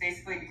it's just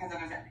basically because of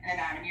his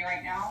anatomy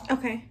right now.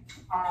 Okay.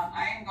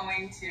 I am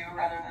going to,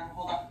 rather than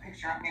hold up a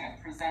picture, I'm going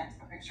to present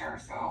a picture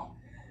so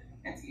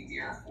it's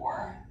easier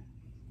for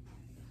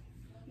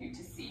you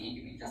to see.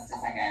 Give me just a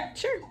second.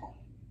 Sure.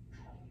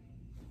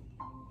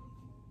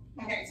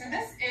 Okay, so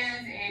this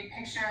is a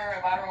picture,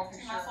 a lateral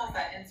picture. Two muscles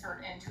that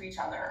insert into each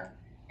other.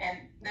 And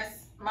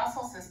this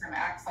muscle system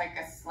acts like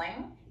a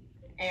sling,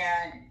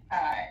 and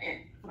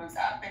it moves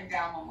up and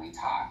down when we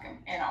talk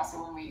and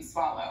also when we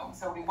swallow.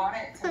 So we want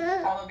it to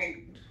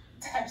elevate,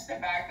 touch the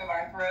back of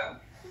our throat.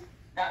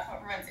 That's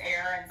what prevents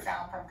air and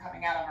sound from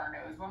coming out of our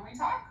nose when we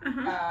talk.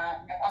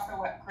 Also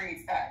what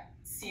creates that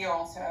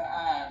seal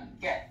to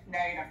get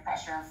negative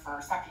pressure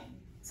for sucking.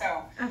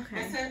 So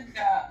this is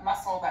the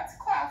muscle that's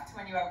cleft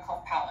when you have a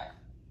cleft palate.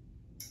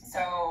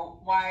 So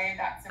why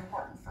that's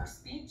important for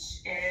speech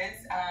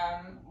is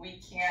we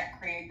can't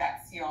create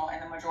that seal,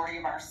 and the majority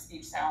of our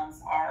speech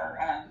sounds are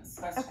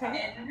supposed to come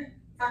in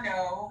for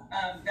no,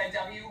 the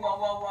W, wah,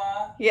 wah,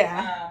 wah.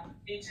 Yeah.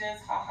 H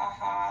is ha, ha,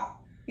 ha.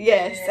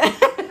 Yes.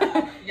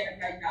 Yeah,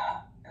 yeah,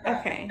 yeah.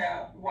 Okay.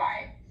 The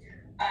Y.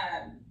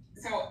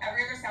 So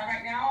every other sound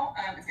right now,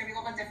 it's going to be a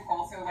little bit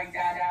difficult. So like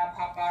dad,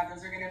 papa,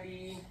 those are going to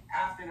be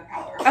after the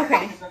palate.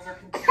 Okay. Because those are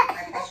considered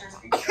high pressure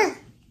speakers.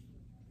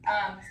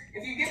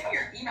 If you give me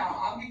your email,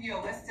 I'll give you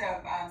a list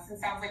of, since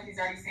it sounds like he's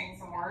already saying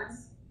some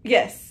words.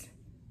 Yes.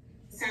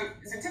 So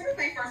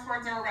typically first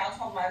words are around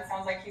 12 months.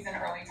 Sounds like he's an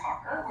early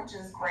talker, which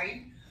is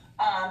great.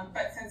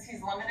 But since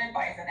he's limited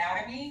by his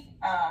anatomy,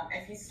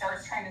 if he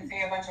starts trying to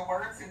say a bunch of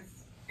words,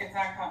 it's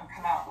not going to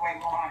come out the way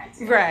we want it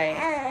to. Right.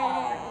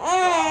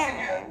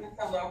 With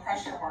the low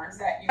pressure words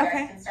that you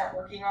guys can start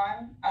working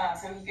on,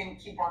 so he can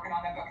keep working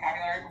on the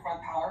vocabulary before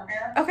the palate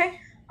repair. Okay.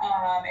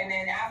 And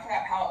then after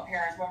that palate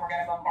repair is when we're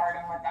going to bombard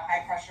him with the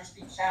high pressure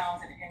speech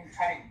sounds and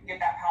try to get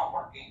that palate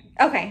working.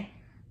 Okay.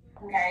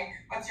 Okay.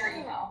 What's your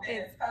email?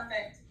 It's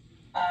perfect.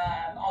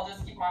 I'll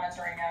just keep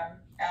monitoring him.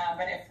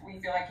 But if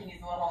we feel like he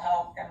needs a little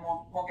help, then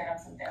we'll get him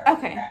some therapy.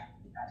 Okay. That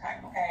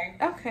time. Okay.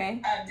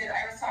 Okay. Did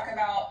Iris talk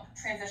about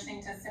transitioning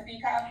to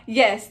sippy cup?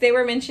 Yes, they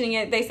were mentioning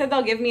it. They said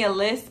they'll give me a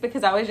list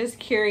because I was just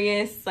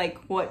curious, like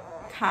what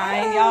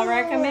kind y'all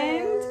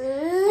recommend.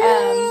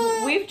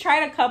 We've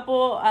tried a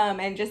couple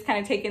and just kind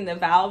of taken the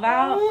valve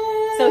out.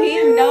 So he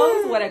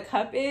knows what a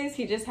cup is.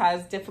 He just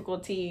has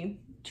difficulty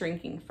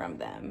drinking from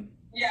them.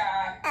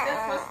 Yeah, this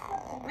was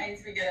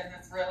needs to be good.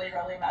 It's really,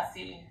 really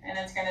messy, and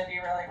it's going to be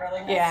really,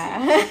 really messy.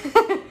 Yeah.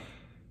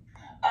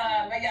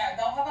 But yeah,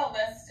 they'll have a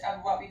list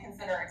of what we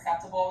consider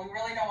acceptable. We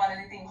really don't want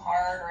anything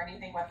hard or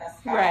anything with the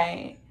spout.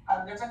 Right.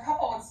 There's a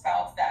couple of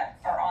spouts that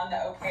are on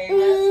the okay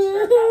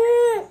list.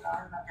 There's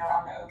not that they're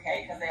on the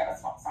okay because they have a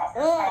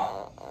softer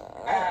spout.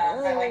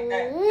 But like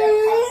the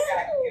cups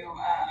that you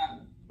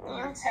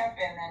tip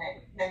and then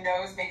the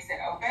nose makes it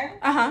open.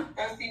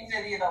 Those seem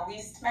to be the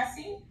least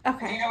messy.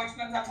 Okay. Do you know which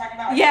ones I'm talking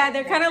about? Yeah,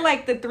 they're kind of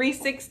like the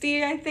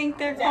 360, I think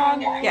they're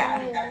called. Yeah.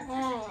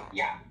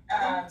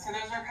 So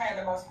those are kind of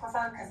the most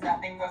preferred because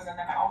nothing goes in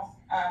the mouth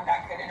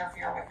that could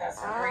interfere with the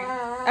surgery.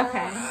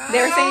 Okay.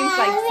 They were saying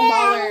like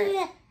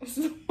smaller.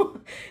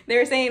 They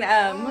were saying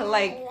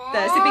like the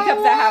sippy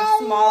cups that have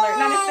smaller,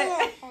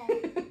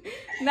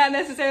 not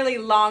necessarily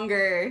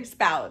longer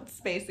spouts,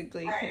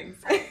 basically. Right.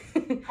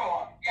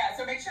 Cool. Yeah,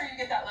 so make sure you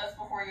get that list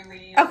before you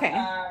leave. Okay.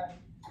 And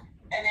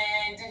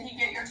then, did he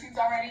get your tubes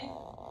already?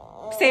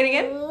 Say it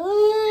again? Did he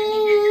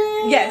get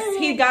your tubes? Yes,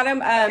 he got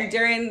them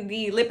during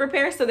the lip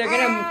repair, so they're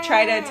gonna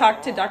try to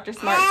talk to Dr.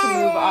 Smart to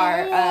move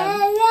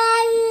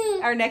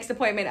our next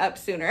appointment up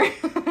sooner.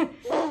 Perfect.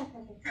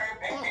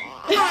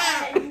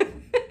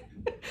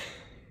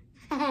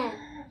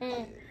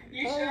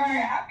 You sure are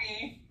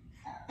happy.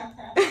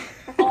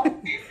 Well,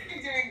 he seems to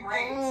be doing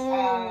great.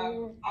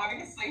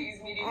 Obviously, he's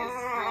meeting his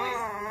really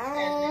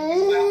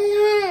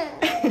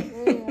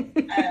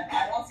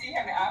I don't see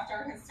him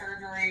after his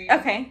surgery.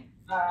 Okay.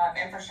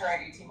 And for sure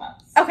at 18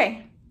 months.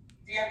 Okay.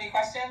 Do you have any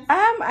questions?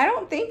 I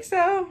don't think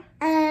so.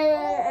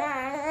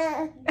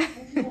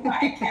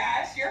 Bye,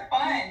 Kash. You're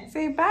fun.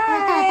 Say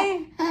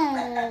bye. All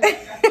right,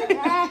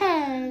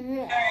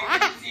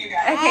 good to see you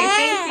guys. Okay,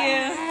 thank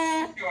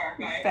you. Sure,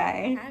 bye.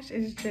 Bye. Kash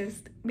is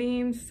just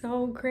being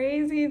so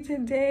crazy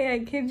today. I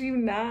kid you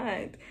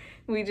not.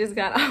 We just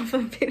got off a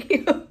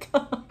video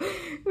call.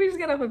 We just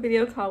got off a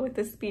video call with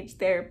the speech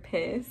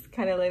therapist,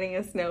 kind of letting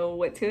us know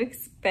what to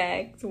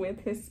expect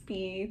with his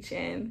speech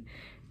and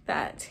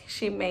that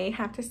she may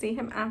have to see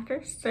him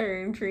after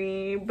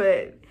surgery,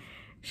 but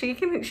she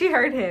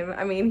heard him.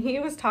 I mean, he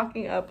was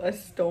talking up a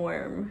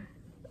storm.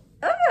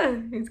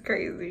 He's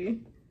crazy.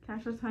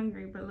 Kash was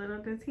hungry, but little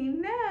does he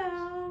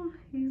know,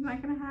 he's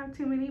not gonna have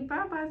too many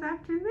babas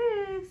after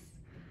this.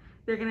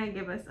 They're gonna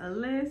give us a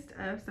list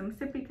of some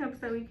sippy cups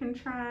that we can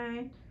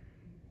try.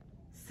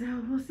 So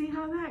we'll see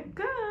how that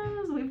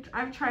goes.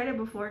 I've tried it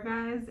before,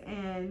 guys,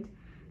 and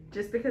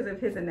just because of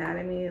his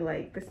anatomy,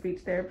 like the speech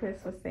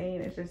therapist was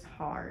saying, it's just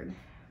hard.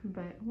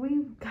 But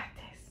we've got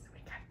this.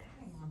 We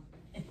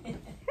got this.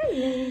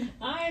 Hey.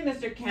 Hi,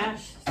 Mr.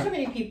 Kash. So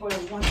many people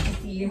want to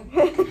see you.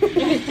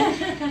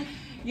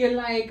 You're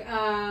like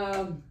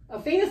a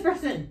famous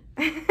person.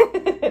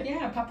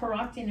 Yeah,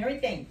 paparazzi and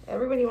everything.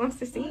 Everybody wants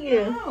to see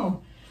you.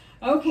 Wow.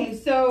 Okay,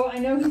 so I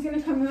know he's going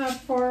to come up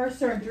for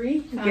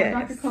surgery. Yes.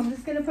 Dr. Combs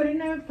is going to put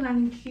in a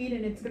planning sheet,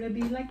 and it's going to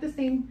be like the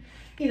same.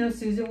 You know,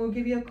 Susan will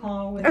give you a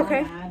call with all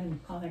that and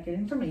all that good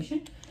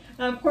information.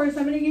 Of course,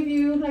 I'm going to give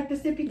you like the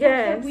sippy cups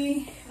that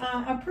we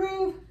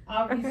approve.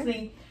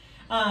 Obviously,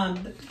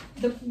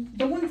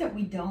 the ones that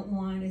we don't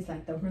want is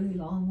like the really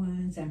long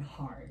ones and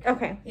hard.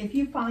 Okay. If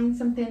you find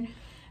something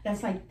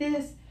that's like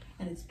this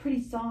and it's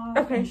pretty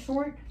soft and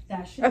short,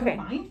 that should be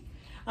fine.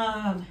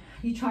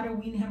 You try to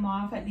wean him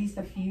off at least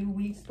a few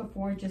weeks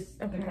before, just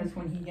because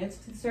when he gets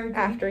to surgery,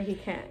 after he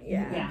can't,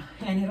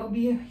 and he'll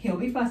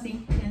be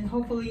fussy, and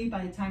hopefully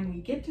by the time we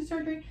get to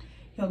surgery,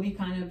 he'll be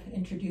kind of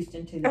introduced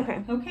into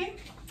that. Okay.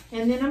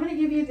 And then I'm going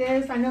to give you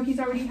this. I know he's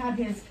already had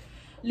his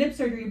lip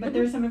surgery, but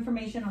there's some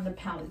information on the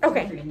palate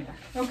surgery in there.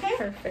 Okay.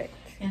 Perfect.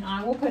 And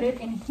I will put it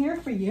in here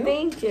for you.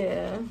 Thank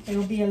you.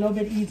 It'll be a little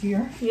bit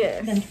easier.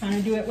 Yes. Than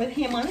trying to do it with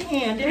him on the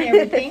hand and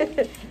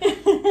everything.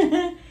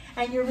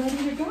 And you're ready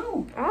to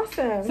go.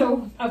 Awesome.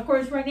 So, of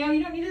course, right now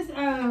you don't need this.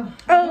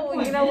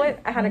 You know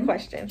what? I had a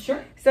question.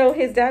 Sure. So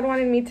his dad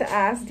wanted me to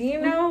ask, do you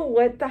know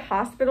what the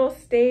hospital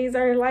stays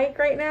are like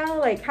right now?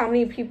 Like how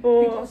many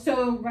people?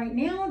 So right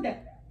now,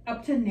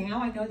 up to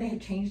now, I know they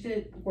had changed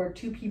it where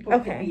 2 people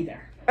could be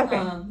there.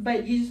 Okay.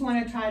 But you just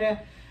want to try to,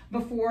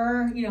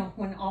 before,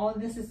 when all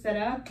of this is set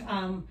up,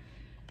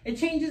 it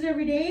changes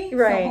every day.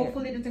 Right. So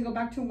hopefully it doesn't go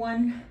back to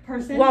one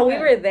person. Well, we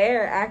were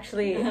there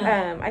actually.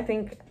 I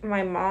think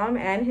my mom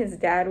and his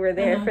dad were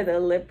there for the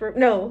lip.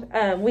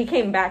 We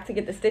came back to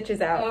get the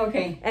stitches out.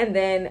 Okay. And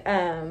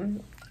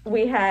then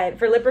we had,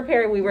 for lip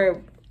repair,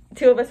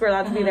 2 of us were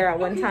allowed to be there at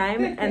one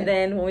time. And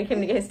then when we came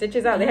to get his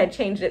stitches out, they had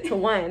changed it to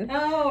 1.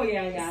 Oh,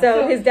 yeah.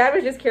 So his dad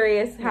was just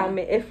curious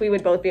if we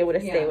would both be able to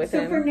stay with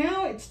him. So for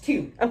now, it's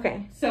 2.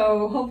 Okay.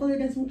 So hopefully it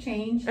doesn't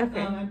change. Okay.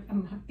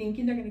 I'm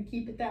thinking they're going to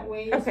keep it that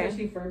way,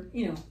 especially for,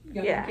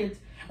 younger kids,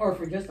 or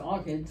for just all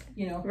kids,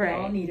 they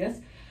all need us.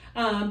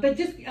 But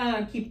just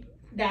keep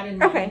that in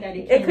mind that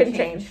it could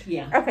change.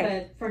 Yeah. Okay.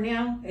 But for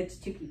now, it's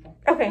 2 people.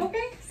 Okay.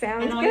 Okay.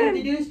 Sounds good. And all you have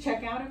to do is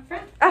check out up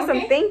front. Awesome.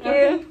 Okay? Thank you.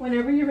 Okay.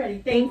 Whenever you're ready.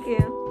 Thank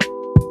you.